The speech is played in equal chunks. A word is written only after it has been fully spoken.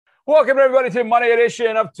Welcome, everybody, to Monday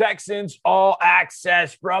edition of Texans All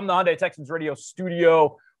Access from the Hyundai Texans Radio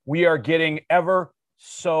studio. We are getting ever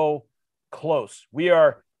so close. We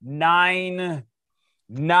are nine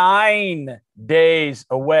days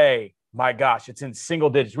away. My gosh, it's in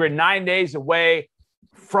single digits. We're 9 days away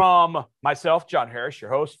from myself, John Harris,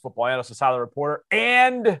 your host, football analyst, and silent reporter,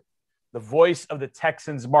 and the voice of the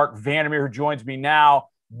Texans, Mark Vandermeer, who joins me now,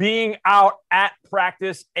 being out at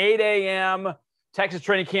practice, 8 a.m., Texas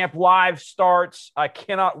Training Camp Live starts. I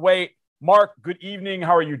cannot wait. Mark, good evening.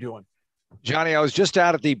 How are you doing? Johnny, I was just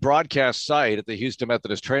out at the broadcast site at the Houston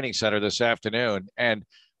Methodist Training Center this afternoon. And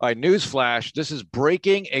newsflash, this is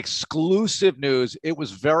breaking exclusive news. It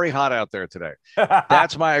was very hot out there today.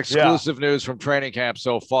 That's my exclusive news from training camp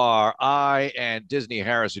so far. I and Disney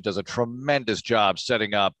Harris, who does a tremendous job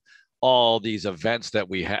setting up all these events that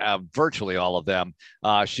we have, virtually all of them.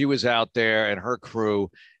 She was out there and her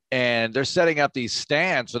crew. And they're setting up these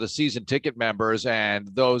stands for the season ticket members and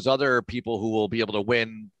those other people who will be able to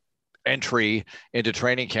win entry into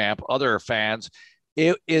training camp, other fans.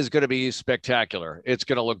 It is going to be spectacular. It's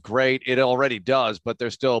going to look great. It already does, but they're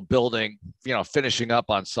still building, finishing up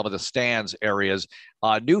on some of the stands areas,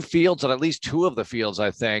 new fields on at least two of the fields,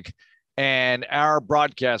 I think. And our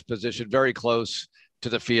broadcast position very close to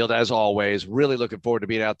the field, as always. Really looking forward to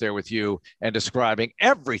being out there with you and describing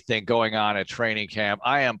everything going on at training camp.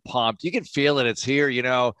 I am pumped. You can feel it. It's here,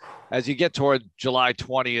 as you get toward July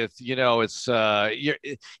 20th,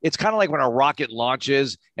 it's kind of like when a rocket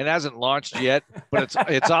launches and hasn't launched yet, but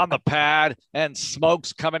it's on the pad and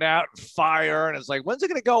smoke's coming out and fire. And it's like, when's it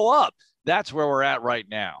going to go up? That's where we're at right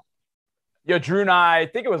now. Yeah, Drew and I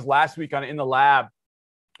think it was last week in the lab,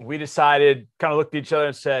 we decided, kind of looked at each other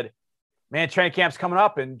and said, man, training camp's coming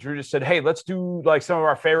up. And Drew just said, hey, let's do like some of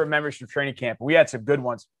our favorite memories from training camp. We had some good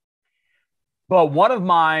ones. But one of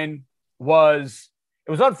mine it was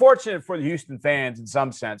unfortunate for the Houston fans in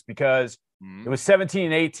some sense because it was 17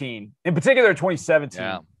 and 18, in particular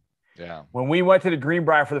 2017. Yeah. When we went to the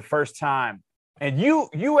Greenbrier for the first time. And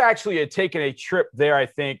you actually had taken a trip there, I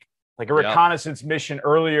think, like a reconnaissance mission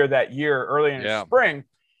earlier in the spring.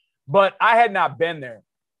 But I had not been there.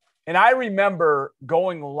 And I remember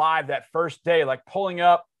going live that first day, like pulling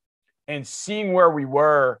up and seeing where we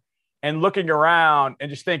were and looking around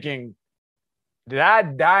and just thinking, did I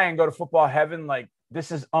die and go to football heaven? Like,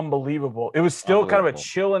 this is unbelievable. It was still kind of a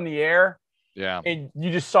chill in the air. Yeah. And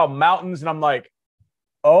you just saw mountains. And I'm like,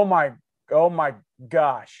 oh my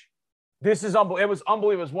gosh, this is unbelievable. It was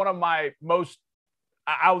unbelievable. It was one of my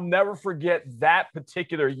I'll never forget that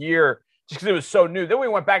particular year just because it was so new. Then we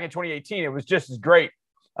went back in 2018. It was just as great.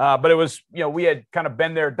 But it was, we had kind of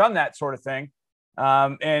been there, done that sort of thing.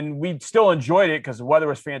 And we still enjoyed it because the weather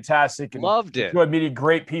was fantastic. And loved it. Enjoyed meeting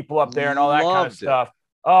great people up there and all that kind of stuff.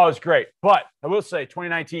 Oh, it was great. But I will say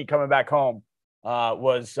 2019 coming back home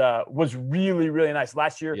was really, really nice.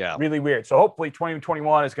 Last year, really weird. So hopefully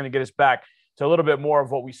 2021 is going to get us back to a little bit more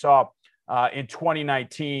of what we saw in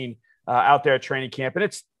 2019 out there at training camp.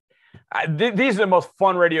 And these are the most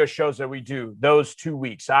fun radio shows that we do, those 2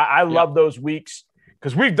 weeks. I love those weeks.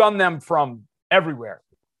 Because we've done them from everywhere.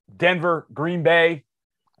 Denver, Green Bay.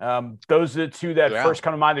 Those are the two that first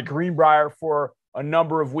come to mind. The Greenbrier for a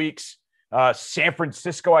number of weeks. San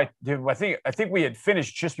Francisco. I think we had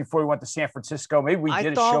finished just before we went to San Francisco. Maybe we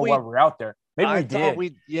did a show while we were out there. Maybe we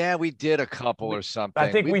did. We did a couple or something.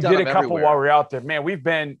 I think we did a couple everywhere. While we were out there. Man, we've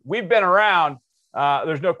been around.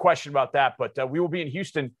 There's no question about that. But we will be in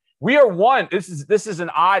Houston. We are one. This is an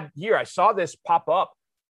odd year. I saw this pop up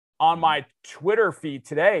on my Twitter feed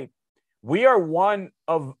today. We are one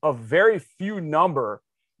of a very few number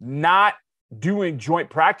not doing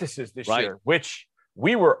joint practices this year, which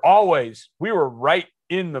we were right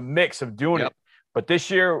in the mix of doing it. But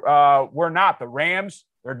this year, we're not. The Rams,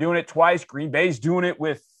 they're doing it twice. Green Bay's doing it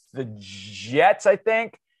with the Jets, I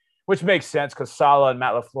think, which makes sense because Saleh and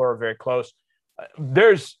Matt LaFleur are very close.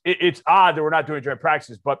 It's odd that we're not doing joint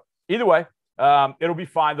practices, but either way, it'll be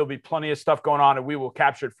fine. There'll be plenty of stuff going on, and we will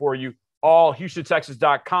capture it for you all.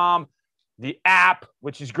 HoustonTexans.com, the app,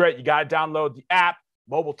 which is great. You got to download the app,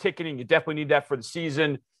 mobile ticketing. You definitely need that for the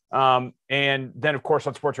season. And then, of course,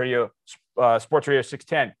 on Sports Radio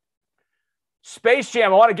 610. Space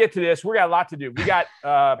Jam, I want to get to this. We got a lot to do. We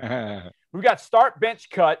got start,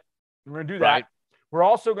 bench, cut. We're going to do that. Right. We're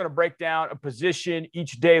also going to break down a position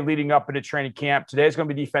each day leading up into training camp. Today's going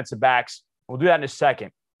to be defensive backs. We'll do that in a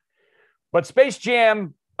second. But Space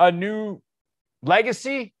Jam, a new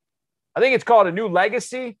legacy. I think it's called a new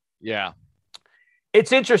legacy. Yeah.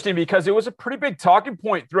 It's interesting because it was a pretty big talking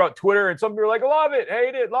point throughout Twitter, and some people were like, love it,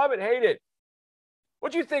 hate it, love it, hate it.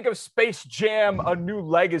 What do you think of Space Jam, a new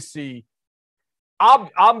legacy?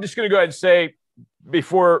 I'm just gonna go ahead and say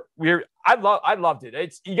before I loved it.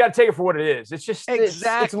 It's you got to take it for what it is. It's just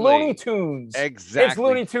it's Looney Tunes. Exactly, it's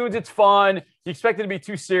Looney Tunes. It's fun. You expect it to be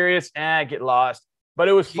too serious, get lost. But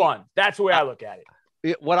it was fun. That's the way I look at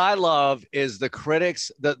it. What I love is the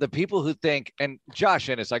critics, the people who think, and Josh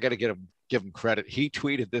Ennis, I got to give him credit. He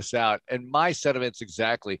tweeted this out, and my sentiments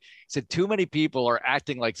exactly. He said too many people are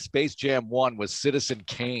acting like Space Jam 1 was Citizen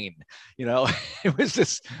Kane. It was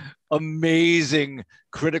this amazing,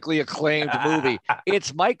 critically acclaimed movie.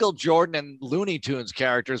 It's Michael Jordan and Looney Tunes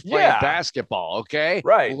characters playing basketball. Okay,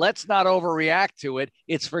 right. Let's not overreact to it.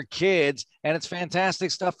 It's for kids, and it's fantastic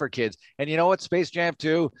stuff for kids. And you know what? Space Jam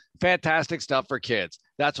 2, fantastic stuff for kids.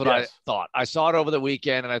 That's what I thought. I saw it over the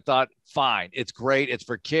weekend and I thought, fine, it's great. It's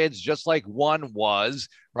for kids, just like 1 was,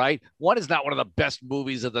 right? 1 is not one of the best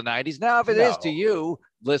movies of the 90s. Now, if it is to you,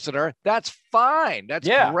 listener, that's fine. That's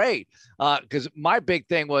great. Because my big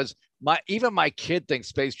thing was even my kid thinks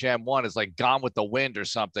Space Jam 1 is like Gone with the Wind or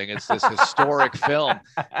something. It's this historic film.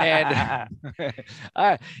 And,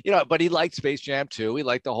 but he liked Space Jam 2. He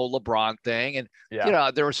liked the whole LeBron thing. And,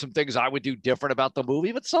 there were some things I would do different about the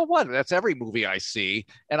movie, but so what? That's every movie I see.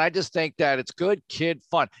 And I just think that it's good kid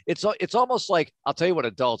fun. It's almost like, I'll tell you what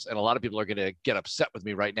adults, and a lot of people are going to get upset with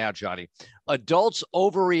me right now, Johnny. Adults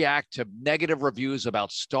overreact to negative reviews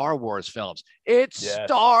about Star Wars films. It's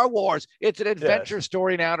Star Wars. It's an adventure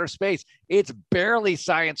story in outer space. It's barely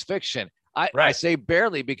science fiction. I say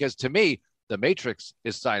barely because to me, The Matrix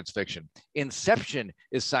is science fiction. Inception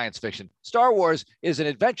is science fiction. Star Wars is an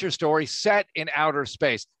adventure story set in outer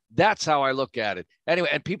space. That's how I look at it. Anyway,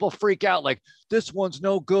 and people freak out like this one's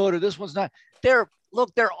no good or this one's not. They're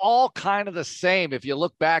all kind of the same if you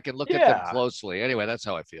look back and look at them closely. Anyway, that's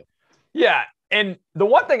how I feel. Yeah. And the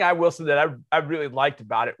one thing I will say that I really liked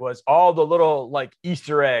about it was all the little like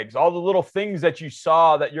Easter eggs, all the little things that you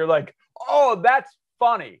saw that you're like, oh, that's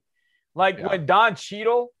funny. Like when Don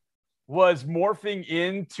Cheadle was morphing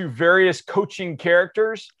into various coaching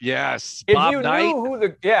characters. Yes. If you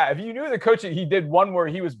knew the coach, he did one where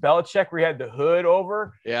he was Belichick, where he had the hood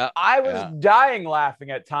over. Yeah. I was dying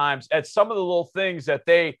laughing at times at some of the little things that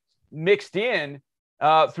they mixed in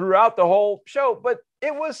throughout the whole show, but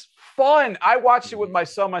it was fun. I watched it with my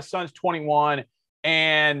son. My son's 21,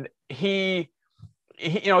 and his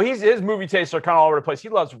movie tastes are kind of all over the place. He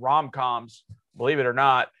loves rom-coms, believe it or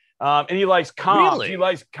not. And he likes comedies. Really? He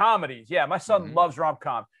likes comedies. Yeah, my son loves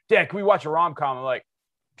rom-com. Dad, can we watch a rom-com? I'm like,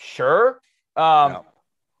 sure.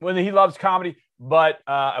 When he loves comedy, but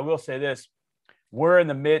I will say this: I'm in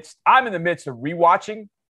the midst of rewatching.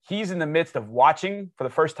 He's in the midst of watching for the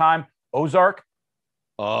first time Ozark.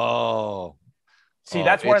 Oh. See,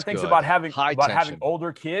 that's one of the things about having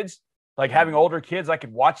older kids. Like having older kids, I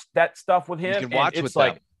could watch that stuff with him. You can watch it's with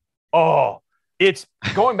like, them. It's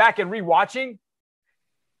going back and rewatching.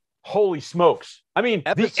 Holy smokes. I mean,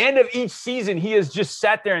 the end of each season, he has just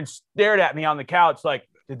sat there and stared at me on the couch like,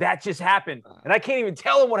 did that just happen? And I can't even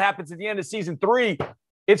tell him what happens at the end of season 3.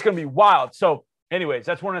 It's going to be wild. So anyways,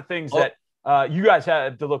 that's one of the things that you guys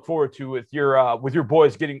have to look forward to with your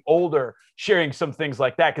boys getting older, sharing some things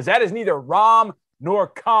like that, because that is neither rom nor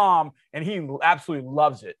com, and he absolutely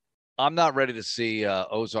loves it. I'm not ready to see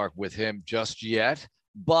Ozark with him just yet,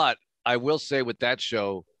 but I will say with that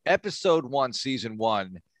show, episode 1, season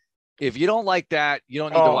 1, if you don't like that, you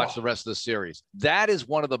don't need to watch the rest of the series. That is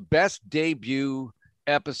one of the best debut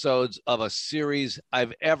episodes of a series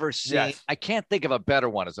I've ever seen. Yes. I can't think of a better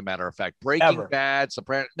one, as a matter of fact. Breaking Bad,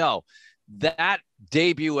 Sopranos. No, that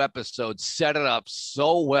debut episode set it up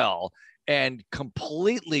so well and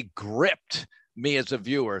completely gripped me as a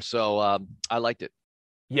viewer. So I liked it.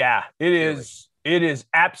 Yeah, it is. It is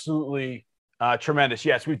absolutely tremendous.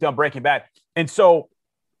 Yes, we've done Breaking Bad. And so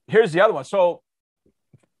here's the other one. So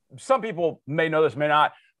some people may know this, may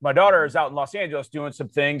not. My daughter is out in Los Angeles doing some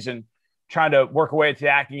things and trying to work her way into the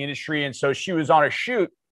acting industry. And so she was on a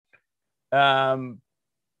shoot last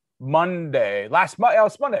Monday. Last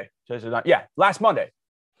Monday.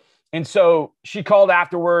 And so she called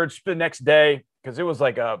afterwards the next day because it was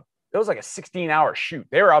like a 16-hour shoot.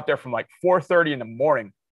 They were out there from like 4:30 in the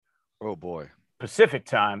morning. Oh boy. Pacific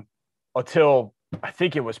time until I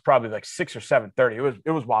think it was probably like 6 or 7:30.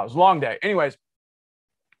 It was wild. It was a long day. Anyways,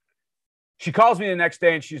 she calls me the next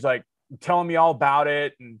day and she's like telling me all about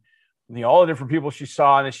it and all the different people she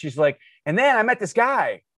saw. And she's like, and then I met this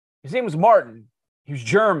guy. His name was Martin. He was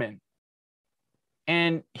German.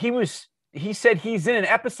 And he said he's in an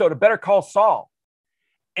episode of Better Call Saul.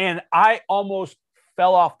 And I almost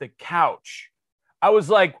fell off the couch. I was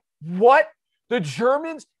like, what? The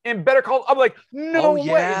Germans in Better Call? I'm like, no way.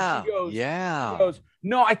 Yeah. She goes,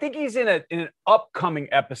 no, I think he's in an upcoming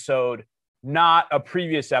episode not a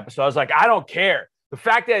previous episode. I was like, I don't care. The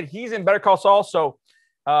fact that he's in Better Call Saul. So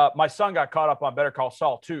my son got caught up on Better Call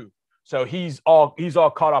Saul too. So he's all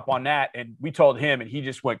caught up on that. And we told him and he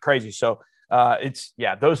just went crazy. So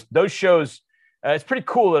those shows, it's pretty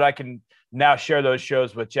cool that I can now share those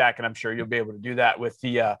shows with Jack. And I'm sure you'll be able to do that with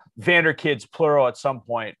the Vander Kids plural at some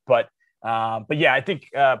point. But yeah, I think,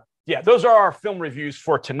 those are our film reviews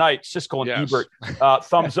for tonight. Siskel and Ebert,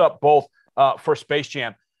 thumbs up both for Space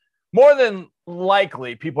Jam. More than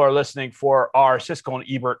likely, people are listening for our Siskel and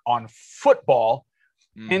Ebert on football.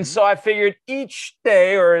 Mm-hmm. And so I figured each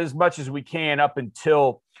day, or as much as we can up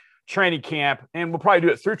until training camp, and we'll probably do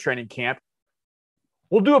it through training camp,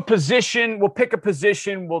 we'll do a position. We'll pick a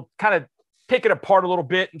position. We'll kind of pick it apart a little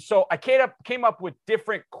bit. And so I came up with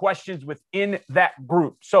different questions within that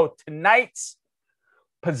group. So tonight's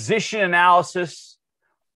position analysis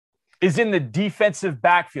is in the defensive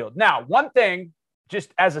backfield. Now, one thing,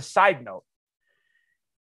 just as a side note,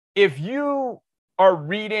 if you are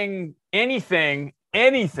reading anything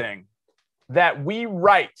that we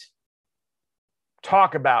write,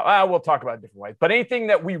 talk about, we'll talk about it a different way, but anything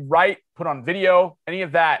that we write, put on video, any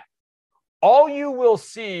of that, all you will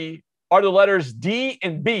see are the letters D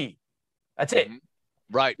and B. That's it.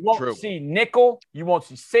 Right. You won't see nickel. You won't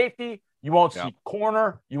see safety. You won't see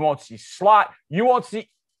corner. You won't see slot. You won't see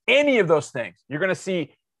any of those things. You're going to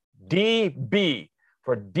see DB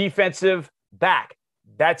for defensive back.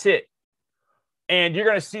 That's it. And you're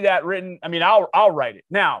going to see that written. I mean, I'll write it.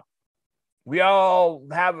 Now, we all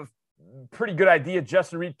have a pretty good idea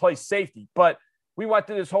Justin Reid plays safety, but we went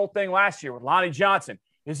through this whole thing last year with Lonnie Johnson.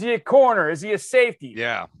 Is he a corner? Is he a safety?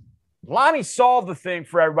 Yeah. Lonnie solved the thing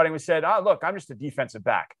for everybody. We said, look, I'm just a defensive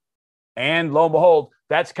back. And lo and behold,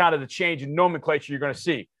 that's kind of the change in nomenclature you're going to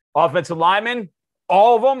see. Offensive linemen,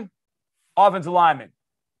 all of them, offensive linemen.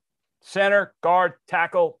 Center, guard,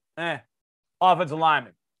 tackle, offensive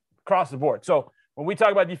linemen across the board. So when we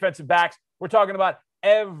talk about defensive backs, we're talking about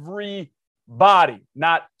everybody,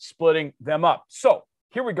 not splitting them up. So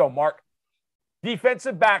here we go, Mark.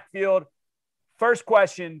 Defensive backfield. First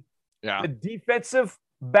question. Yeah. The defensive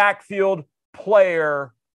backfield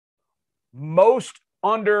player most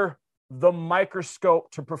under the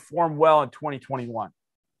microscope to perform well in 2021?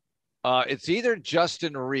 It's either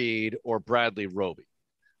Justin Reid or Bradley Roby,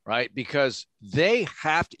 right? Because they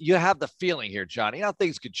have to, you have the feeling here, Johnny, how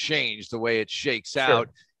things could change the way it shakes out,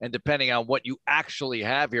 and depending on what you actually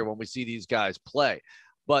have here when we see these guys play.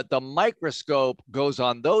 But the microscope goes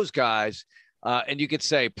on those guys, and you could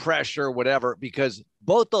say pressure, whatever, because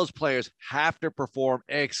both those players have to perform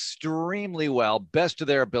extremely well, best of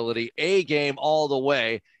their ability, A game all the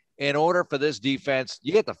way, in order for this defense,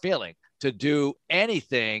 you get the feeling, to do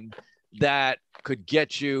anything that could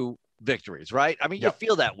get you victories, right? I mean, you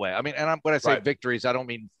feel that way. I mean, and when I say victories, I don't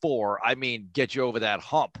mean 4. I mean, get you over that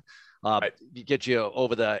hump. Get you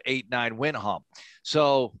over the 8-9 win hump.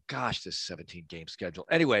 So, gosh, this 17-game schedule.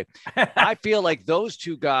 Anyway, I feel like those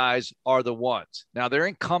two guys are the ones. Now, they're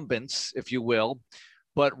incumbents, if you will,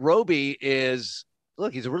 but Roby is,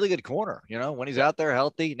 look, he's a really good corner, you know, when he's out there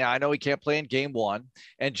healthy. Now, I know he can't play in game 1.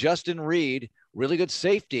 And Justin Reid, really good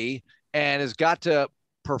safety, and has got to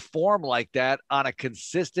perform like that on a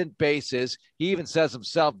consistent basis. He even says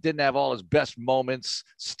himself didn't have all his best moments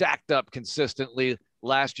stacked up consistently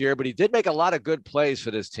last year, but he did make a lot of good plays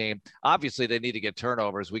for this team. Obviously, they need to get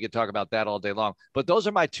turnovers. We could talk about that all day long. But those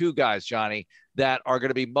are my two guys, Johnny, that are going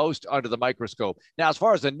to be most under the microscope. Now, as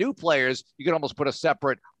far as the new players, you can almost put a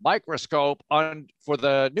separate microscope on for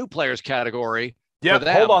the new players category. Yeah,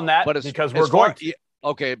 hold on that, but because we're going to.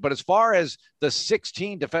 Okay, but as far as the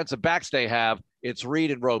 16 defensive backs they have, it's Reid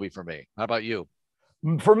and Roby for me. How about you?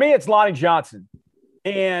 For me, it's Lonnie Johnson.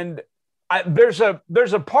 And there's a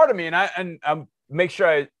part of me, and I'm make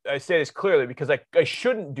sure I say this clearly because I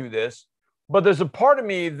shouldn't do this, but there's a part of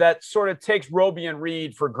me that sort of takes Roby and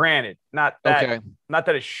Reid for granted. Not that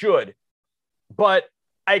it should, but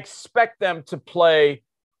I expect them to play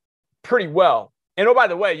pretty well. And oh, by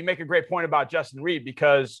the way, you make a great point about Justin Reid,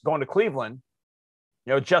 because going to Cleveland,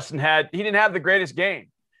 you know, Justin he didn't have the greatest game.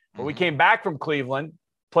 But we came back from Cleveland,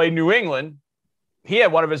 played New England. He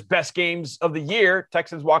had one of his best games of the year.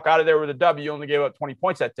 Texans walk out of there with a W, only gave up 20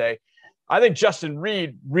 points that day. I think Justin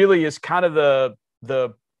Reid really is kind of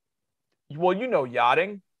the well, you know,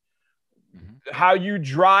 yachting, how you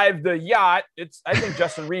drive the yacht. I think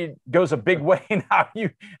Justin Reid goes a big way in how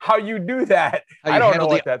you do that. I don't know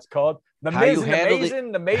what that's called. The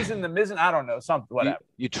mizzen. I don't know, something, whatever.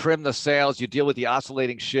 You trim the sails, you deal with the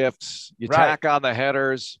oscillating shifts, you tack on the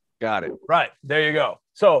headers. Got it. Right. There you go.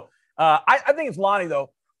 So I think it's Lonnie,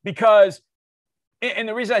 though, because, and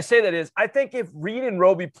the reason I say that is I think if Reid and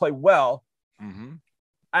Roby play well, Mm-hmm.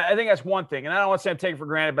 I think that's one thing. And I don't want to say I'm taking for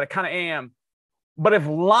granted, but I kind of am. But if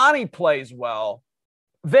Lonnie plays well,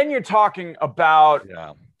 then you're talking about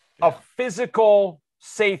a physical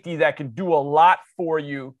safety that can do a lot for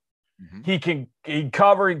you. Mm-hmm. He can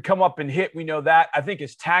cover and come up and hit. We know that. I think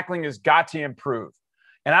his tackling has got to improve.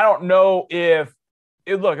 And I don't know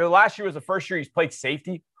look, last year was the first year he's played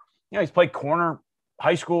safety. He's played corner,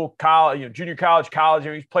 high school, college, junior college.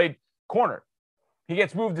 He's played corner. He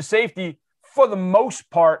gets moved to safety for the most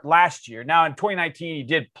part last year. Now in 2019, he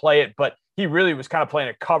did play it, but he really was kind of playing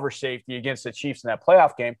a cover safety against the Chiefs in that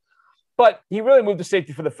playoff game. But he really moved to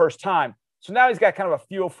safety for the first time. So now he's got kind of a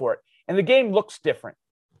feel for it. And the game looks different.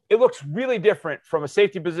 It looks really different from a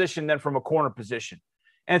safety position than from a corner position.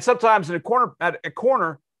 And sometimes at a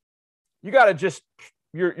corner, you got to just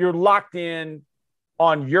you're locked in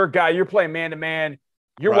on your guy. You're playing man to man.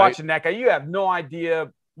 You're watching that guy. You have no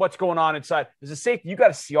idea what's going on inside. As a safety, you got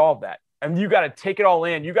to see all of that, and you got to take it all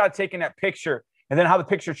in. You got to take in that picture, and then how the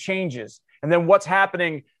picture changes, and then what's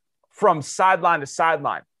happening from sideline to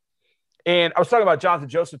sideline. And I was talking about Jonathan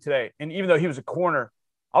Joseph today, and even though he was a corner,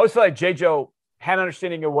 I always feel like J-Joe had an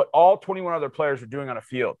understanding of what all 21 other players were doing on a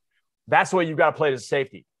field. That's the way you've got to play as a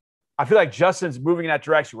safety. I feel like Justin's moving in that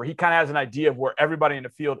direction where he kind of has an idea of where everybody in the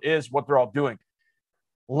field is, what they're all doing.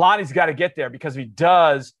 Lonnie's got to get there, because if he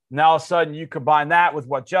does, now all of a sudden you combine that with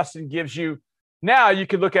what Justin gives you. Now you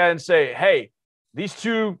can look at it and say, hey, these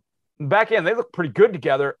two back end, they look pretty good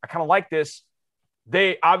together. I kind of like this.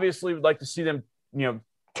 They obviously would like to see them,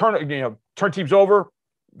 turn teams over,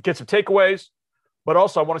 get some takeaways, but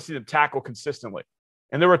also I want to see them tackle consistently.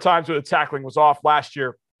 And there were times where the tackling was off last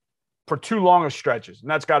year for too long of stretches, and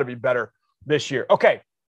that's got to be better this year. Okay.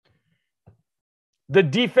 The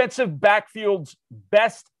defensive backfield's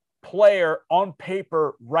best player on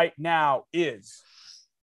paper right now is?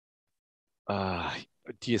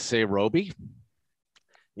 Do you say Roby?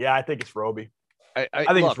 Yeah, I think it's Roby. I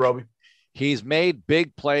think it's Roby. He's made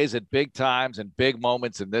big plays at big times and big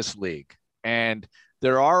moments in this league. And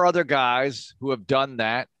there are other guys who have done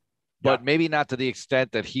that, but maybe not to the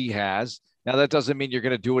extent that he has. Now, that doesn't mean you're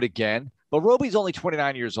going to do it again. But Roby's only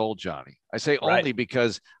 29 years old, Johnny. I say only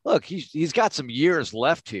because, look, he's got some years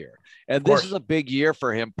left here. And this is a big year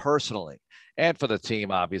for him personally and for the team,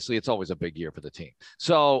 obviously. It's always a big year for the team.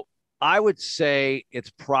 So I would say it's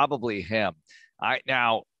probably him. I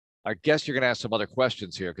guess you're going to ask some other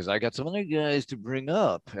questions here because I got some other guys to bring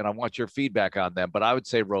up, and I want your feedback on them. But I would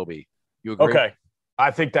say Roby. You agree? Okay.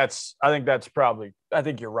 I think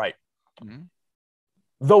you're right. Mm-hmm.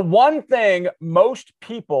 The one thing most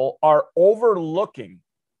people are overlooking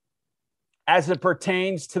as it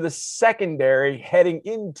pertains to the secondary heading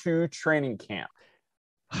into training camp.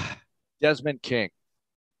 Desmond King.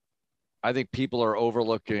 I think people are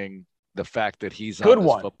overlooking the fact that he's on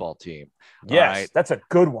this football team. Yes, that's a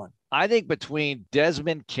good one. I think between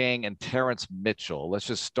Desmond King and Terrence Mitchell, let's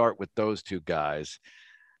just start with those two guys.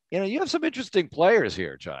 You have some interesting players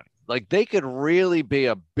here, Johnny. Like, they could really be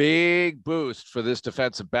a big boost for this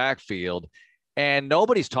defensive backfield, and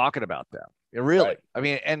nobody's talking about them. Really. Right. I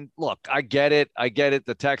mean, and look, I get it.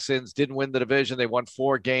 The Texans didn't win the division. They won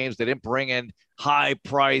 4 games. They didn't bring in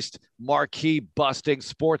high-priced, marquee-busting,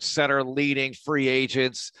 Sports Center leading free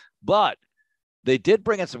agents, but they did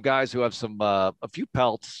bring in some guys who have a few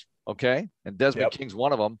pelts. Okay. And Desmond King's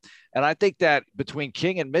one of them. And I think that between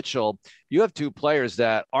King and Mitchell, you have two players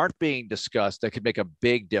that aren't being discussed that could make a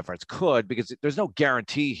big difference. Because there's no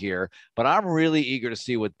guarantee here, but I'm really eager to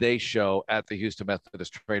see what they show at the Houston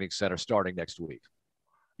Methodist Training Center starting next week.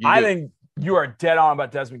 I think you are dead on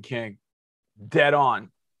about Desmond King. Dead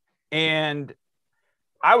on. And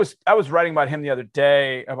I was writing about him the other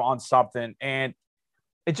day on something, and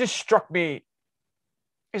it just struck me.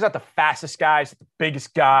 He's not the fastest guy. He's not the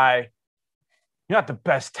biggest guy. He's not the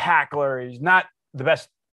best tackler. He's not the best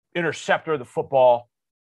interceptor of the football.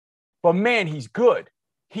 But, man, he's good.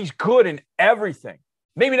 He's good in everything.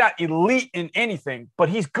 Maybe not elite in anything, but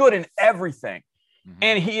he's good in everything. Mm-hmm.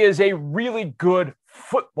 And he is a really good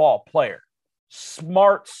football player.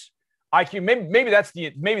 Smarts, IQ. Maybe that's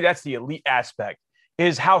the elite aspect,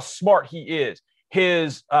 is how smart he is.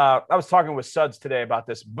 I was talking with Suds today about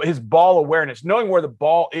this, his ball awareness, knowing where the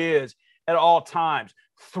ball is at all times,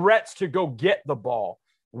 threats to go get the ball,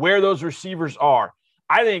 where those receivers are.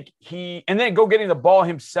 I think and then go getting the ball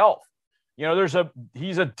himself.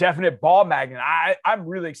 He's a definite ball magnet. I'm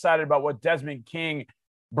really excited about what Desmond King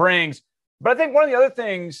brings. But I think one of the other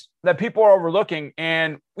things that people are overlooking,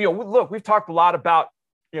 and, we've talked a lot about,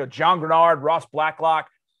 John Grenard, Ross Blacklock.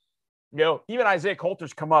 Even Isaiah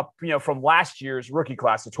Coulter's come up, from last year's rookie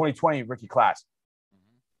class, the 2020 rookie class.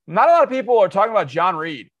 Not a lot of people are talking about John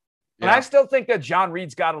Reed. And I still think that John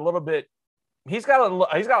Reed's got a little bit. He's got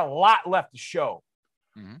a lot left to show.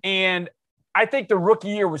 Mm-hmm. And I think the rookie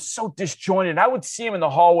year was so disjointed. I would see him in the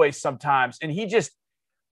hallways sometimes, and he just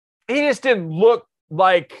didn't look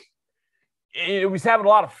like he was having a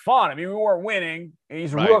lot of fun. I mean, we weren't winning.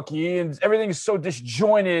 He's a rookie, and everything is so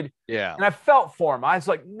disjointed. Yeah. And I felt for him. I was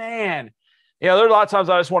like, man, there's a lot of times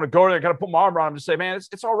I just want to go there, kind of put my arm around him and say, man,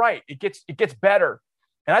 it's all right. It gets better.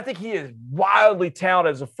 And I think he is wildly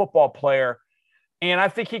talented as a football player. And I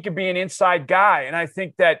think he could be an inside guy. And I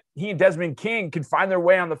think that he and Desmond King can find their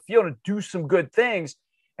way on the field and do some good things.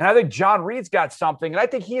 And I think John Reed's got something. And I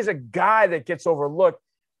think he is a guy that gets overlooked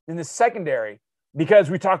in the secondary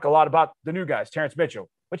because we talk a lot about the new guys, Terrence Mitchell,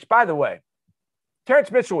 which, by the way,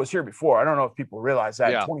 Terrence Mitchell was here before. I don't know if people realize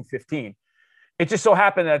that in 2015. It just so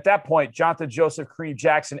happened that at that point, Jonathan Joseph, Kareem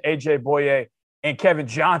Jackson, A.J. Boye, and Kevin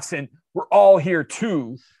Johnson were all here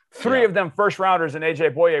too. Three of them first rounders, and A.J.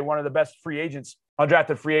 Boye, one of the best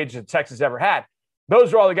undrafted free agents that Texas ever had.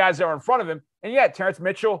 Those were all the guys that were in front of him. And Terrence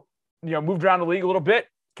Mitchell, moved around the league a little bit,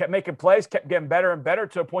 kept making plays, kept getting better and better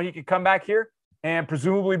to a point he could come back here and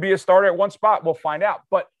presumably be a starter at one spot. We'll find out.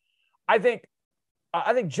 But I think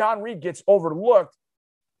John Reed gets overlooked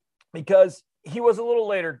because he was a little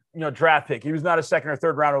later, draft pick. He was not a second or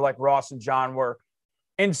third rounder like Ross and John were.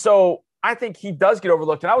 And so I think he does get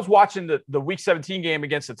overlooked. And I was watching the Week 17 game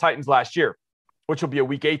against the Titans last year, which will be a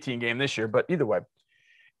Week 18 game this year, but either way.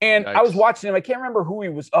 And I was watching him. I can't remember who he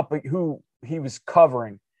was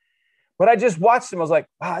covering, but I just watched him. I was like,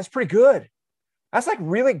 wow, that's pretty good. That's like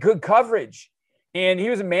really good coverage. And he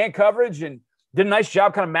was in man coverage and did a nice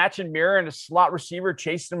job kind of matching Mirror and a slot receiver,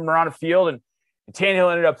 chasing him around the field. And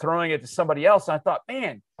Tannehill ended up throwing it to somebody else. And I thought,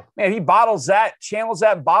 man, he bottles that, channels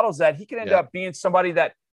that, and bottles that. He could end up being somebody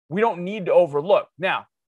that we don't need to overlook. Now,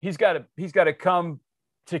 he's got to come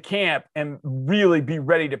to camp and really be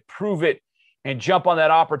ready to prove it and jump on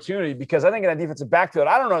that opportunity, because I think in that defensive backfield,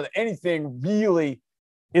 I don't know that anything really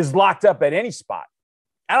is locked up at any spot.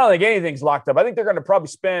 I don't think anything's locked up. I think they're going to probably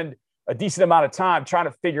spend a decent amount of time trying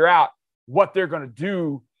to figure out what they're going to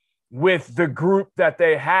do with the group that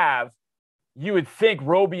they have. You would think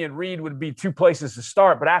Roby and Reed would be two places to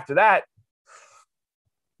start, but after that,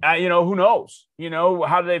 who knows?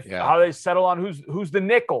 How do they settle on who's the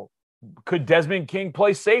nickel? Could Desmond King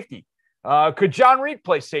play safety? Could John Reed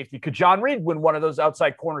play safety? Could John Reed win one of those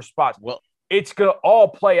outside corner spots? Well, it's going to all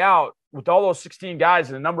play out with all those 16 guys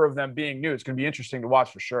and a number of them being new. It's going to be interesting to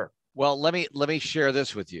watch for sure. Well, let me share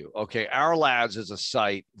this with you. Okay, Our Lads is a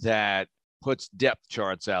site that puts depth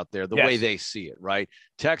charts out there the way they see it, right?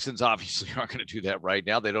 Texans obviously aren't going to do that right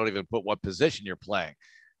now. They don't even put what position you're playing.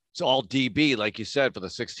 It's all DB, like you said, for the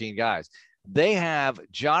 16 guys. They have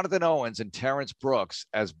Jonathan Owens and Terrence Brooks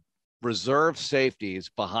as reserve safeties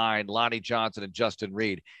behind Lonnie Johnson and Justin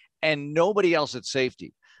Reed, and nobody else at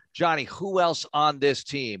safety. Johnny, who else on this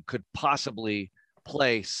team could possibly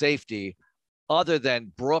play safety other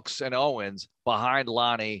than Brooks and Owens behind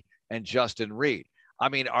Lonnie and Justin Reed? I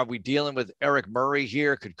mean, are we dealing with Eric Murray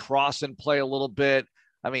here? Could Crossan play a little bit?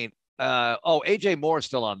 I mean, AJ Moore's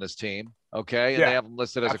still on this team. Okay. And they have him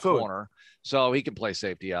listed as a corner. So he can play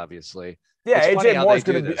safety, obviously. Yeah. AJ Moore's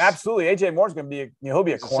going to be absolutely. AJ Moore's going to be, he'll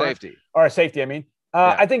be a corner safety or a safety. I mean,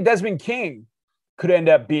 I think Desmond King could end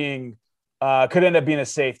up being a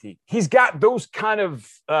safety. He's got those kind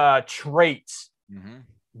of traits,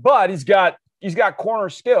 but he's got corner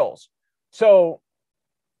skills. So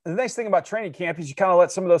the nice thing about training camp is you kind of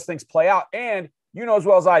let some of those things play out. And as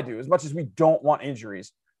well as I do, as much as we don't want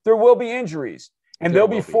injuries, there will be injuries. And they'll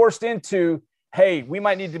be forced into, hey, we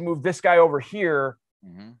might need to move this guy over here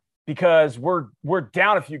because we're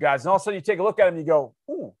down a few guys. And all of a sudden you take a look at him and you go,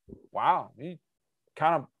 ooh, wow,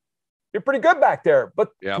 you're pretty good back there. But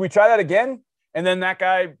can we try that again? And then that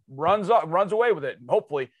guy runs away with it. And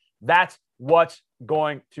hopefully that's what's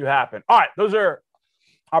going to happen. All right, those are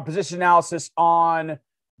our position analysis on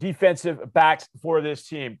defensive backs for this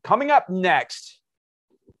team. Coming up next,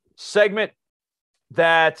 segment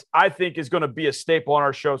that I think is going to be a staple on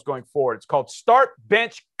our shows going forward. It's called Start,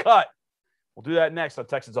 Bench, Cut. We'll do that next on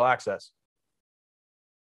Texans All Access.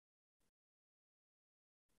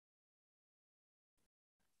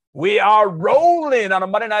 We are rolling on a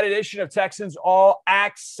Monday night edition of Texans All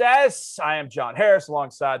Access. I am John Harris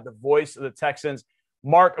alongside the voice of the Texans,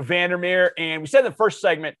 Mark Vandermeer. And we said in the first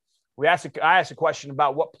segment, I asked a question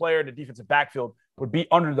about what player in the defensive backfield would be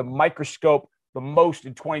under the microscope the most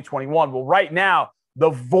in 2021. Well, right now, the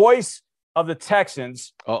voice of the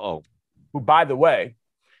Texans, who, by the way,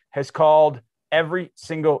 has called every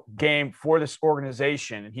single game for this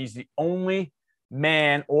organization, and he's the only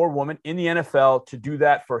man or woman in the NFL to do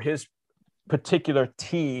that for his particular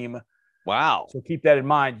team. Wow. So keep that in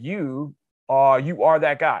mind. You are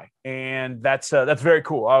that guy, and that's very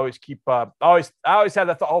cool. I always keep I always have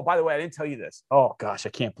that thought. Oh, by the way, I didn't tell you this. Oh gosh, I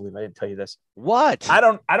can't believe I didn't tell you this. What? I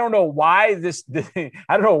don't know why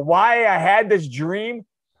I don't know why I had this dream,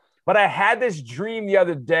 but I had this dream the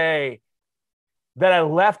other day that I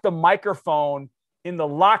left the microphone in the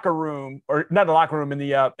locker room, or not the locker room, in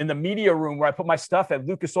the media room where I put my stuff at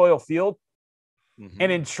Lucas Oil Field. Mm-hmm.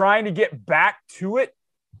 And in trying to get back to it,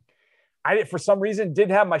 I for some reason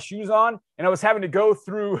didn't have my shoes on, and I was having to go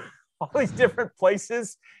through all these different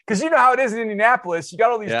places, because you know how it is in Indianapolis. You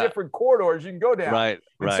got all these different corridors you can go down. Right.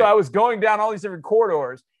 So I was going down all these different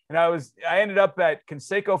corridors, and I ended up at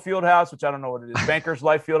Conseco Fieldhouse, which I don't know what it is, Bankers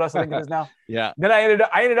Life Fieldhouse, I think it is now. Yeah. Then I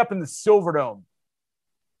ended up in the Silverdome.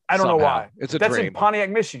 I don't know why. It's a That's dream. In Pontiac,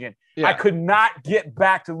 Michigan. Yeah. I could not get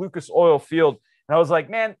back to Lucas Oil Field, and I was like,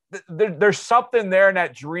 man, there's something there in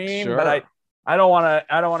that dream, sure. but I don't want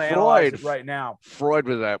to analyze it right now. Freud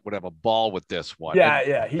would have a ball with this one.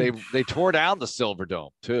 Yeah. They tore down the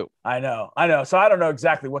Silverdome too. I know. So I don't know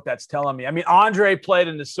exactly what that's telling me. I mean, Andre played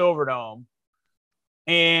in the Silverdome,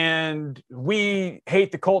 and we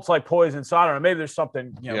hate the Colts like poison. So I don't know. Maybe there's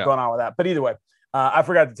something going on with that. But either way, I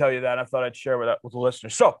forgot to tell you that. I thought I'd share with the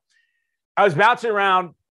listeners. So I was bouncing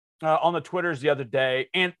around on the Twitters the other day,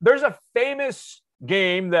 and there's a famous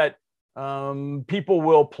game that people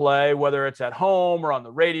will play, whether it's at home or on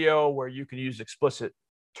the radio, where you can use explicit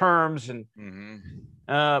terms and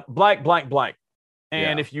blank, blank, blank.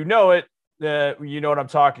 And if you know it, you know what I'm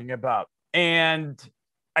talking about. And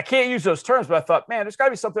I can't use those terms, but I thought, man, there's got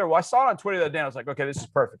to be something there. Well, I saw it on Twitter the other day. I was like, okay, this is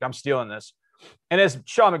perfect. I'm stealing this. And as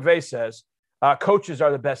Sean McVay says, coaches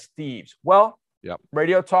are the best thieves. Well,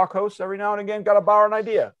 radio talk hosts every now and again got to borrow an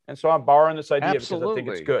idea. And so I'm borrowing this idea because I think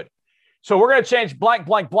it's good. So we're going to change blank,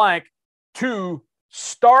 blank, blank to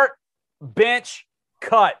start, bench,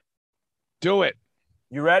 cut. Do it.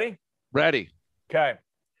 You ready? Ready. Okay.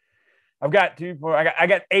 I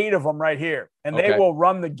got 8 of them right here, and they will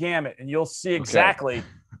run the gamut, and you'll see exactly.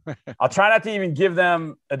 I'll try not to even give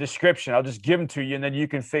them a description. I'll just give them to you, and then you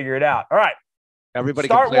can figure it out. All right. Everybody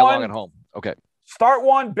can play along at home. Okay. Start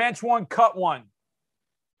 1, bench 1, cut 1.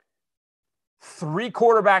 3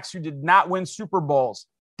 quarterbacks who did not win Super Bowls: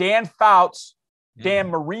 Dan Fouts, Dan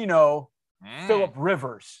Marino, Phillip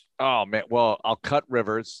Rivers. Oh, man. Well, I'll cut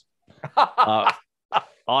Rivers.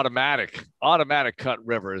 Automatic cut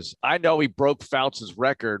Rivers. I know he broke Fouts'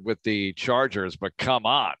 record with the Chargers, but come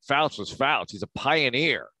on. Fouts was Fouts. He's a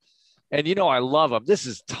pioneer. And I love him. This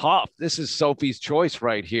is tough. This is Sophie's choice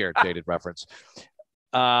right here, dated reference.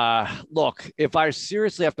 Look, if I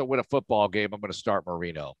seriously have to win a football game, I'm going to start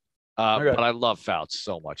Marino. But I love Fouts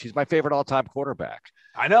so much. He's my favorite all-time quarterback.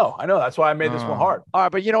 I know. That's why I made this one hard. All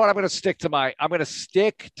right, but you know what? I'm going to stick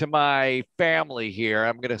to my family here.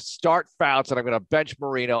 I'm going to start Fouts, and I'm going to bench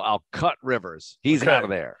Marino. I'll cut Rivers. He's out of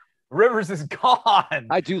there. Rivers is gone.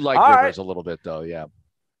 I do like Rivers a little bit, though. Yeah.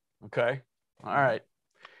 Okay. All right.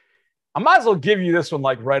 I might as well give you this one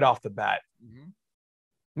like right off the bat.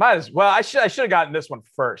 Might as well. I should have gotten this one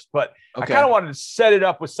first, but I kind of wanted to set it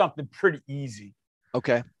up with something pretty easy.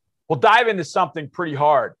 Okay. We'll dive into something pretty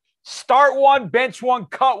hard. Start 1, bench 1,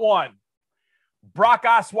 cut 1. Brock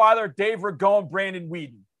Osweiler, Dave Ragone, Brandon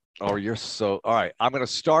Weeden. Oh, you're so – all right. I'm going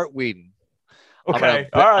to start Weeden. Okay.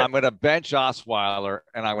 All right. I'm going to bench Osweiler,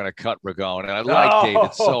 and I'm going to cut Ragone. And I like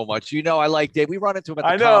David so much. I like Dave. We run into him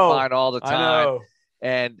at the combine all the time.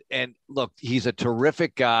 And look, he's a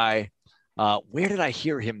terrific guy. Where did I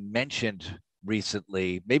hear him mentioned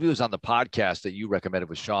recently? Maybe it was on the podcast that you recommended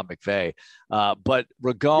with Sean McVay. But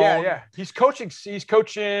Ragone, he's coaching.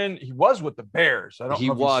 He was with the Bears. I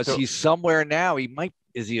don't know. He's somewhere now.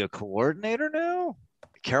 Is he a coordinator now?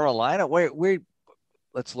 Carolina. Wait.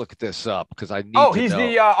 Let's look this up because I need. Oh, he's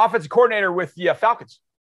the offensive coordinator with the Falcons.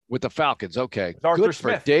 With the Falcons, okay. Arthur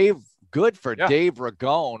Smith. Good for Dave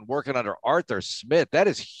Ragone working under Arthur Smith. That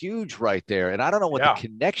is huge right there. And I don't know what the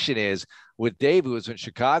connection is with Dave, who was in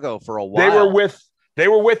Chicago for a while. They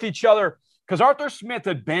were with each other because Arthur Smith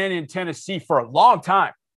had been in Tennessee for a long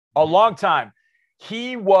time.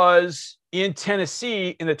 He was in Tennessee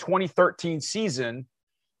in the 2013 season,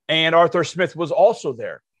 and Arthur Smith was also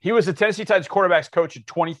there. He was the Tennessee Titans quarterbacks coach in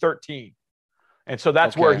 2013. And so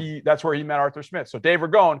that's where he met Arthur Smith. So Dave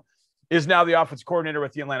Ragone is now the offensive coordinator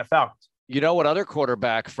with the Atlanta Falcons. You know what other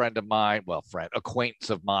quarterback acquaintance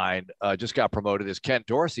of mine just got promoted is Ken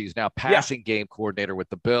Dorsey. He's now passing game coordinator with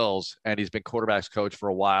the Bills, and he's been quarterbacks coach for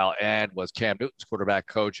a while and was Cam Newton's quarterback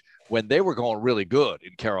coach when they were going really good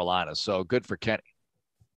in Carolina. So good for Kenny.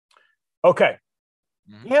 Okay.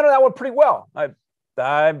 You handled that one pretty well.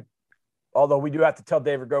 Although we do have to tell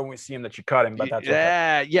David Go when we see him that you cut him, but that's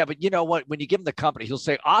okay. Yeah. But you know what? When you give him the company, he'll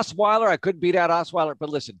say, Osweiler, I couldn't beat out Osweiler. But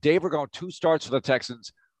listen, Dave Ragone, 2 starts for the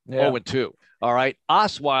Texans, 0-2. All right.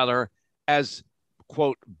 Osweiler, as,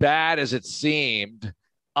 quote, bad as it seemed,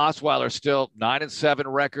 Osweiler still 9-7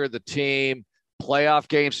 record, the team, playoff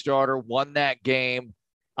game starter, won that game.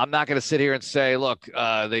 I'm not going to sit here and say, look,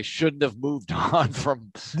 they shouldn't have moved on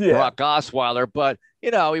from Brock Osweiler, but, he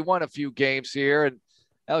won a few games here, and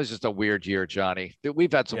that was just a weird year, Johnny.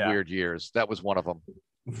 We've had some weird years. That was one of them.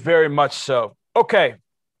 Very much so. Okay.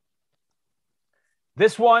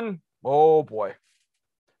 This one, oh, boy.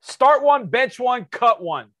 Start one, bench one, cut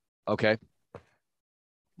one. Okay.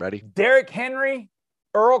 Ready? Derrick Henry,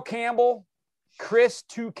 Earl Campbell, Chris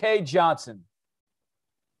 2K Johnson.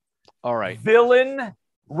 All right. Villain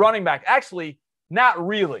running back. Actually, not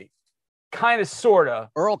really. Kind of, sort of.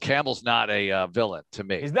 Earl Campbell's not a villain to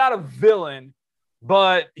me. He's not a villain,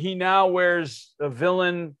 but he now wears a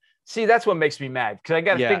villain. See, that's what makes me mad, because I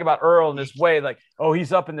got to think about Earl in this way. Like, oh,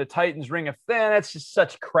 he's up in the Titans ring of thin. That's just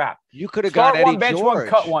such crap. You could have got Eddie one, bench George. One,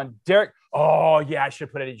 cut one. Derek. Oh, yeah, I should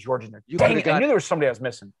have put Eddie George in there. Dang it, I knew there was somebody I was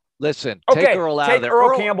missing. Listen, take Earl out of there.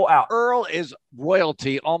 Earl Campbell out. Earl is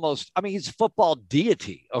royalty almost. I mean, he's football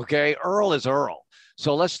deity, okay? Earl is Earl.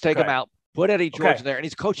 So let's take him out. Put Eddie George in there. And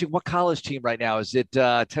he's coaching what college team right now? Is it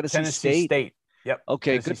Tennessee State? Yep.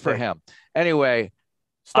 Okay, Tennessee good for him. Anyway.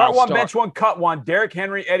 Start one, bench one, cut one. Derrick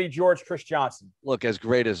Henry, Eddie George, Chris Johnson. Look, as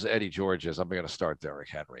great as Eddie George is, I'm going to start Derrick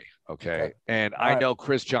Henry, okay? And I know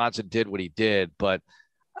Chris Johnson did what he did, but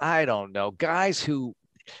I don't know. Guys who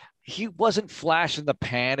he wasn't flash in the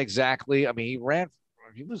pan exactly. I mean,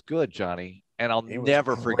 he was good, Johnny. And I'll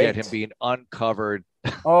never forget him being uncovered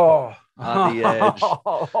on the edge.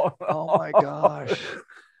 Oh, my gosh.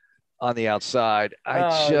 On the outside.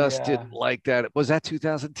 I just didn't like that. Was that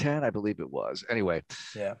 2010? I believe it was. Anyway,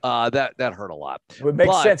 that hurt a lot. It would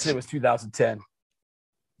make sense it was 2010.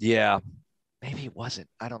 Yeah. Maybe it wasn't.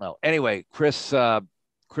 I don't know. Anyway, Chris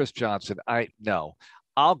Johnson.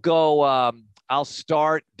 I'll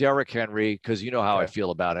start Derrick Henry, because you know how I feel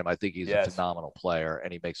about him. I think he's a phenomenal player,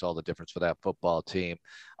 and he makes all the difference for that football team.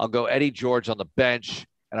 I'll go Eddie George on the bench,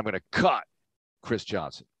 and I'm going to cut Chris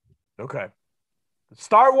Johnson. Okay.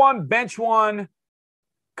 Start one, bench one,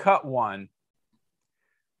 cut one.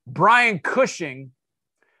 Brian Cushing,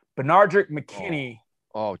 Benardrick McKinney.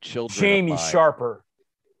 Children. Jamie Sharper.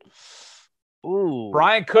 Ooh.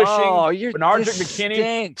 Brian Cushing, Benardrick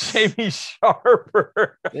McKinney, Jamie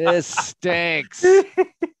Sharper. This stinks.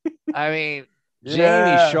 I mean,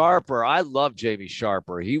 Jamie Sharper. I love Jamie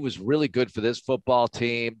Sharper. He was really good for this football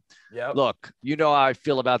team. Yep. Look, you know how I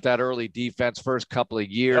feel about that early defense first couple of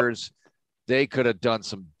years. Yep. They could have done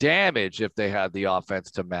some damage if they had the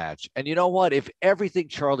offense to match. And you know what? If everything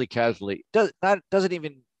Charlie Casserly doesn't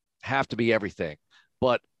even have to be everything,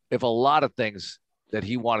 but if a lot of things that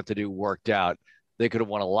he wanted to do worked out, they could have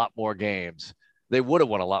won a lot more games. They would have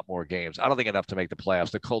won a lot more games. I don't think enough to make the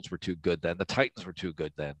playoffs. The Colts were too good then. The Titans were too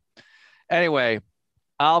good then. Anyway,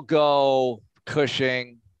 I'll go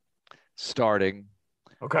Cushing starting.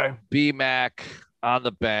 Okay. B-Mac on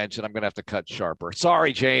the bench, and I'm going to have to cut Sharper.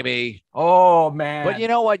 Sorry, Jamie. Oh, man. But you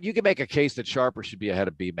know what? You can make a case that Sharper should be ahead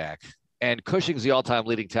of B-Mac. And Cushing's the all-time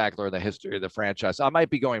leading tackler in the history of the franchise. I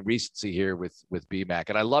might be going recency here with B-Mac.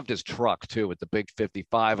 And I loved his truck, too, with the big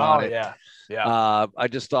 55 on it. Yeah. I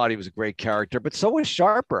just thought he was a great character. But so was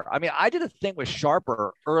Sharper. I mean, I did a thing with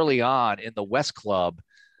Sharper early on in the West Club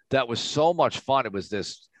that was so much fun. It was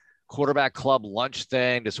this quarterback club lunch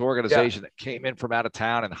thing, this organization that came in from out of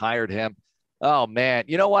town and hired him. Oh, man.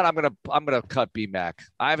 You know what? I'm gonna cut B-Mac.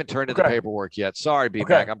 I haven't turned in the paperwork yet. Sorry,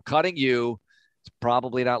 B-Mac. I'm cutting you. It's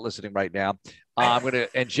probably not listening right now.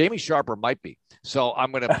 And Jamie Sharper might be. So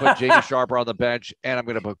I'm going to put Jamie Sharper on the bench, and I'm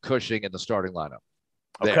going to put Cushing in the starting lineup.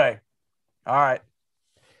 There. Okay. All right.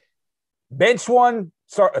 Bench one.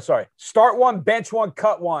 Sorry. Start one, bench one,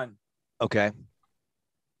 cut one. Okay.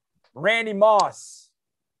 Randy Moss,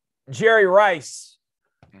 Jerry Rice,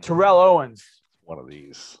 Terrell Owens. One of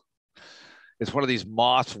these. It's one of these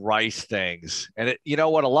Moss Rice things. And you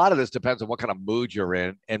know what? A lot of this depends on what kind of mood you're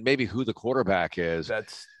in and maybe who the quarterback is.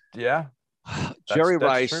 Jerry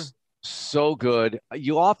Rice, true. So good.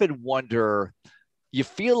 You often wonder, you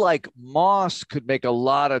feel like Moss could make a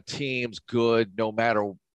lot of teams good no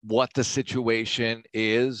matter what the situation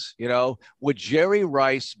is. You know, would Jerry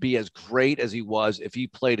Rice be as great as he was if he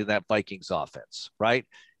played in that Vikings offense, right?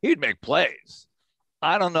 He'd make plays.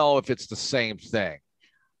 I don't know if it's the same thing.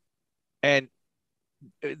 And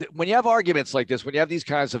when you have arguments like this, when you have these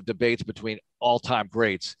kinds of debates between all-time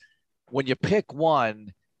greats, when you pick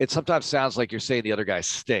one, it sometimes sounds like you're saying the other guy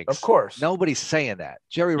stinks. Of course. Nobody's saying that.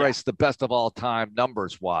 Jerry Rice, the best of all time,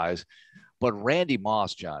 numbers wise. But Randy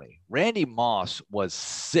Moss, Johnny, Randy Moss was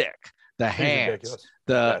sick. The hands,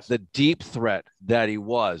 the deep threat that he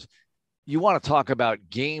was. You want to talk about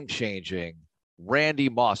game-changing Randy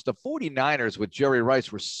Moss. The 49ers with Jerry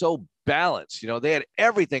Rice were so balanced. You know, they had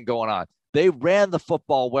everything going on. They ran the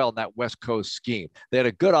football well in that West Coast scheme. They had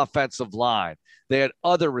a good offensive line. They had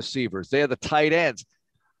other receivers. They had the tight ends.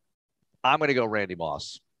 I'm going to go Randy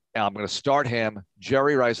Moss. And I'm going to start him,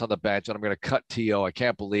 Jerry Rice on the bench, and I'm going to cut T.O. I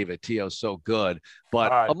can't believe it. T.O.'s so good.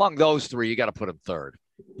 But among those three, you got to put him third.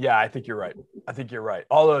 Yeah, I think you're right.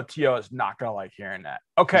 Although T.O. is not going to like hearing that.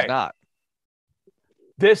 Okay. He's not.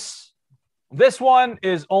 This one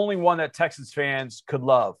is only one that Texans fans could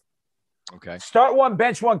love. Okay. Start one,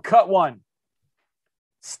 bench one, cut one.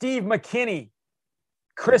 Steve McKinney,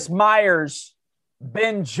 Chris Myers,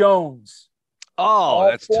 Ben Jones. Oh,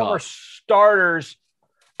 that's former tough. Starters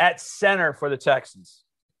at center for the Texans.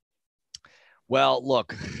 Well,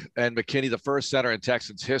 look, and McKinney, the first center in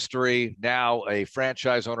Texans history, now a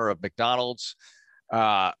franchise owner of McDonald's.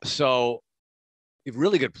 So a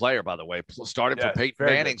really good player, by the way. Started for Peyton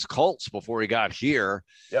Manning's Colts before he got here.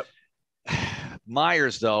 Yep.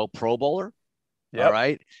 Myers, though, Pro Bowler. Yep. All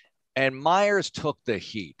right. And Myers took the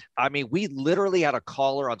heat. I mean, we literally had a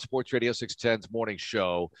caller on Sports Radio 610's morning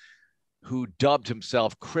show who dubbed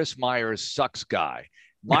himself Chris Myers Sucks Guy.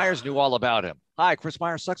 Myers knew all about him. Hi, Chris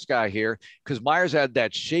Myers Sucks Guy here. Because Myers had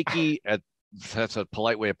that shaky, that's a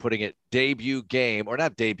polite way of putting it, debut game, or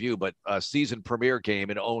not debut, but a season premiere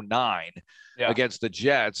game in 2009 against the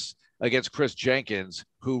Jets, against Chris Jenkins,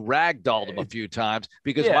 who ragdolled him a few times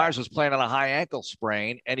because Myers was playing on a high ankle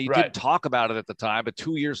sprain, and he didn't talk about it at the time, but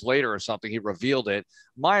 2 years later or something, he revealed it.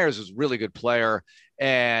 Myers is a really good player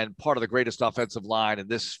and part of the greatest offensive line in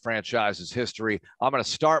this franchise's history. I'm going to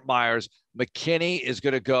start Myers. McKinney is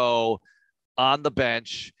going to go on the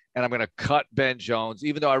bench, and I'm going to cut Ben Jones,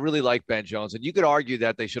 even though I really like Ben Jones. And you could argue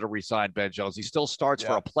that they should have re-signed Ben Jones. He still starts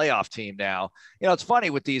for a playoff team now. You know, it's funny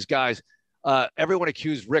with these guys. Everyone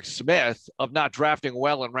accused Rick Smith of not drafting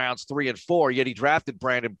well in rounds 3 and 4, yet he drafted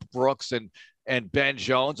Brandon Brooks and Ben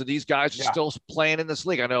Jones, and these guys are still playing in this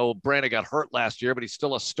league. I know Brandon got hurt last year, but he's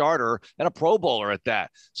still a starter and a Pro Bowler at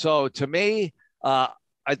that. So to me,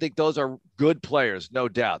 I think those are good players, no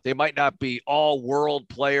doubt. They might not be all world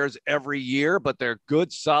players every year, but they're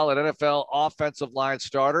good, solid NFL offensive line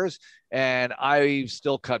starters. And I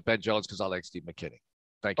still cut Ben Jones because I like Steve McKinney.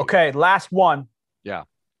 Thank you. Okay, last one. Yeah.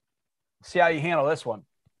 See how you handle this one.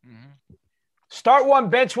 Mm-hmm. Start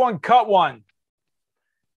one, bench one, cut one.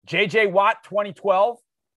 J.J. Watt 2012,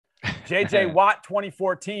 J.J. Watt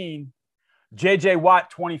 2014, J.J. Watt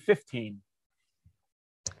 2015.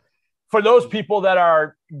 For those people that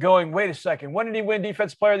are going, wait a second, when did he win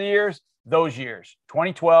Defensive Player of the Year? Those years,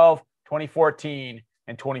 2012, 2014,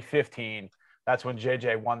 and 2015. That's when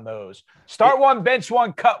JJ won those. Start one, bench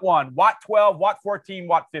one, cut one. Watt 12, Watt 14,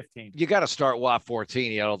 Watt 15. You got to start Watt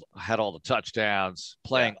 14. He had all the touchdowns,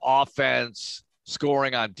 playing offense,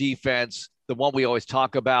 scoring on defense. The one we always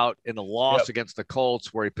talk about in the loss against the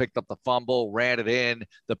Colts where he picked up the fumble, ran it in,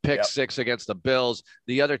 the pick six against the Bills.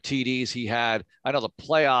 The other TDs he had, I know the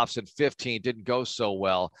playoffs in 15 didn't go so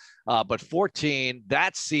well, but 14,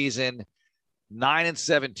 that season,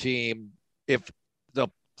 9-17, if the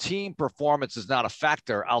team performance is not a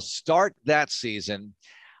factor, I'll start that season.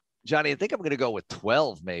 Johnny, I think I'm going to go with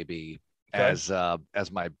 12 maybe as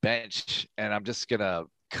my bench, and I'm just going to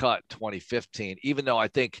cut 2015, even though I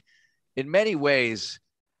think in many ways,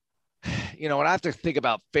 you know, when I have to think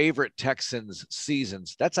about favorite Texans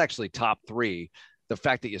seasons, that's actually top 3. The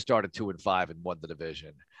fact that you started 2-5 and won the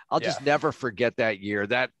division. I'll just never forget that year.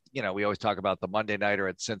 That, you know, we always talk about the Monday Nighter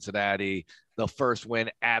at Cincinnati, the first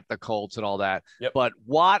win at the Colts and all that. But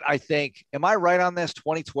Watt, I think, am I right on this?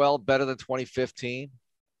 2012 better than 2015,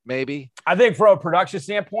 maybe? I think from a production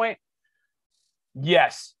standpoint,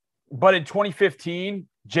 yes. But in 2015,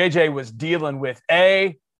 JJ was dealing with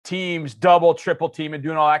teams double, triple team and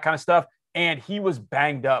doing all that kind of stuff. And he was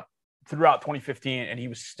banged up throughout 2015 and he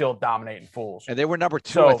was still dominating fools. And they were number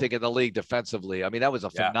 2, I think, in the league defensively. I mean, that was a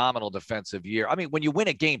phenomenal defensive year. I mean, when you win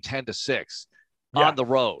a game 10-6 on the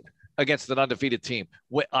road against an undefeated team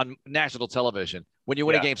on national television, when you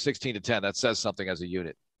win a game 16-10, that says something as a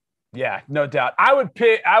unit. Yeah, no doubt. I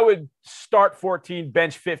would start 14,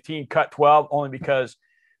 bench 15, cut 12, only because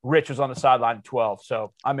Rich was on the sideline at 12,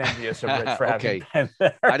 so I'm envious of Rich for having been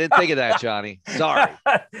there. I didn't think of that, Johnny. Sorry.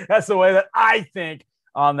 That's the way that I think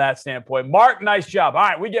on that standpoint. Mark, nice job. All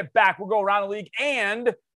right, we get back. We'll go around the league.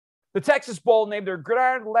 And the Texas Bowl named their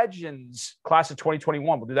Gridiron Legends class of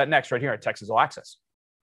 2021. We'll do that next right here at Texas All Access.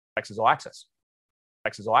 Texas All Access.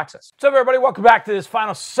 Texas All Access. What's up, everybody? Welcome back to this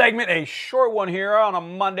final segment, a short one here on a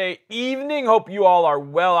Monday evening. Hope you all are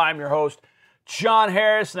well. I'm your host, John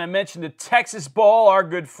Harris, and I mentioned the Texas Bowl. Our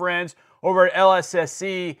good friends over at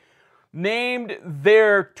LSSC named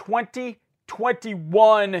their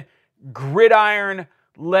 2021 Gridiron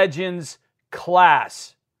Legends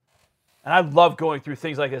class. And I love going through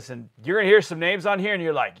things like this, and you're going to hear some names on here, and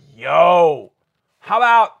you're like, yo, how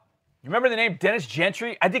about, you remember the name Dennis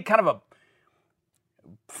Gentry? I did kind of a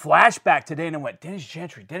flashback today, and I went, Dennis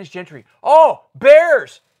Gentry. Oh,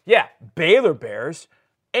 Bears. Yeah, Baylor Bears,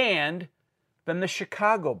 and then the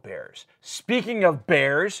Chicago Bears. Speaking of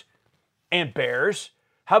Bears and Bears,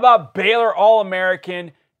 how about Baylor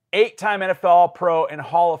All-American, 8-time NFL All-Pro, and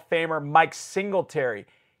Hall of Famer Mike Singletary?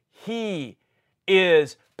 He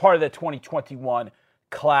is part of the 2021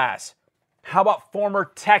 class. How about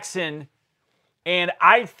former Texan, and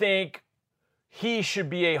I think he should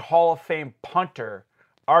be a Hall of Fame punter,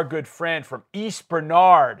 our good friend from East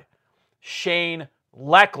Bernard, Shane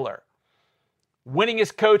Lechler.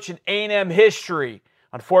 Winningest coach in A&M history.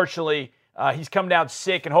 Unfortunately, he's come down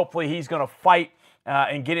sick, and hopefully he's going to fight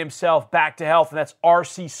and get himself back to health, and that's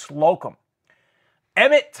R.C. Slocum.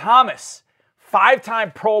 Emmett Thomas,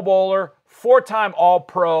 5-time Pro Bowler, 4-time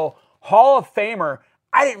All-Pro, Hall of Famer.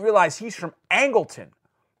 I didn't realize he's from Angleton.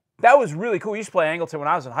 That was really cool. He used to play Angleton when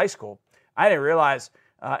I was in high school. I didn't realize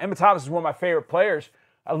Emmett Thomas is one of my favorite players.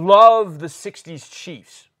 I love the 60s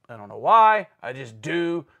Chiefs. I don't know why. I just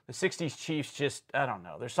do. The 60s Chiefs just, I don't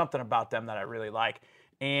know. There's something about them that I really like.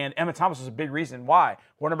 And Emmett Thomas was a big reason why.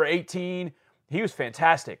 War number 18, he was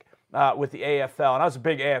fantastic with the AFL. And I was a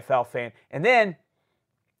big AFL fan. And then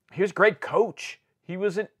he was a great coach. He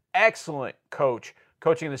was an excellent coach.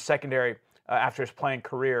 Coaching in the secondary after his playing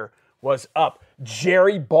career was up.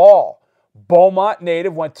 Jerry Ball, Beaumont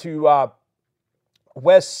native, went to Beaumont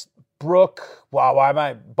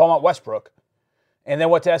Westbrook, and then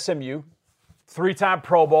went to SMU. 3-time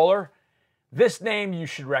Pro Bowler. This name you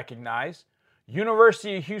should recognize.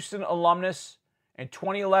 University of Houston alumnus and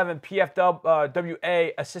 2011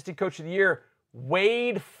 PFWA Assistant Coach of the Year,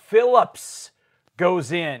 Wade Phillips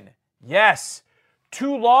goes in. Yes.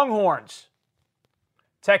 2 Longhorns.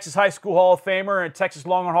 Texas High School Hall of Famer and Texas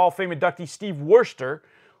Longhorn Hall of Fame inductee Steve Worcester,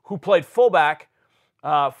 who played fullback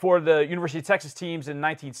for the University of Texas teams in the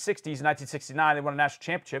 1960s and 1969. They won a national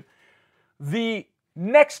championship. The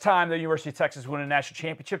next time the University of Texas won a national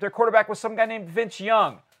championship, their quarterback was some guy named Vince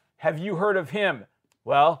Young. Have you heard of him?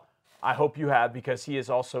 Well, I hope you have, because he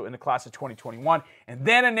is also in the class of 2021. And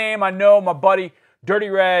then a name I know my buddy Dirty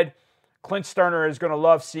Red Clint Sterner is going to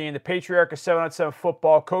love seeing, the patriarch of 7-on-7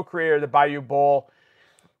 football, co-creator of the Bayou Bowl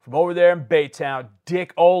from over there in Baytown,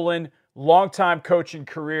 Dick Olin, longtime coaching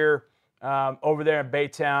career over there in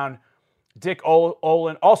Baytown. Dick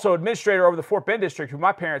Olin, also administrator over the Fort Bend District, who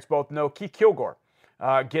my parents both know, Keith Kilgore,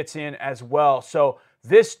 gets in as well. So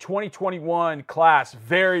this 2021 class,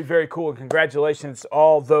 very, very cool. And congratulations to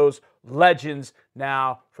all those legends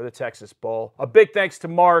now for the Texas Bowl. A big thanks to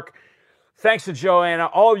Mark. Thanks to Joanna,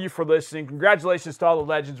 all of you for listening. Congratulations to all the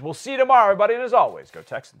legends. We'll see you tomorrow, everybody. And as always, go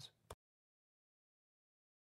Texans.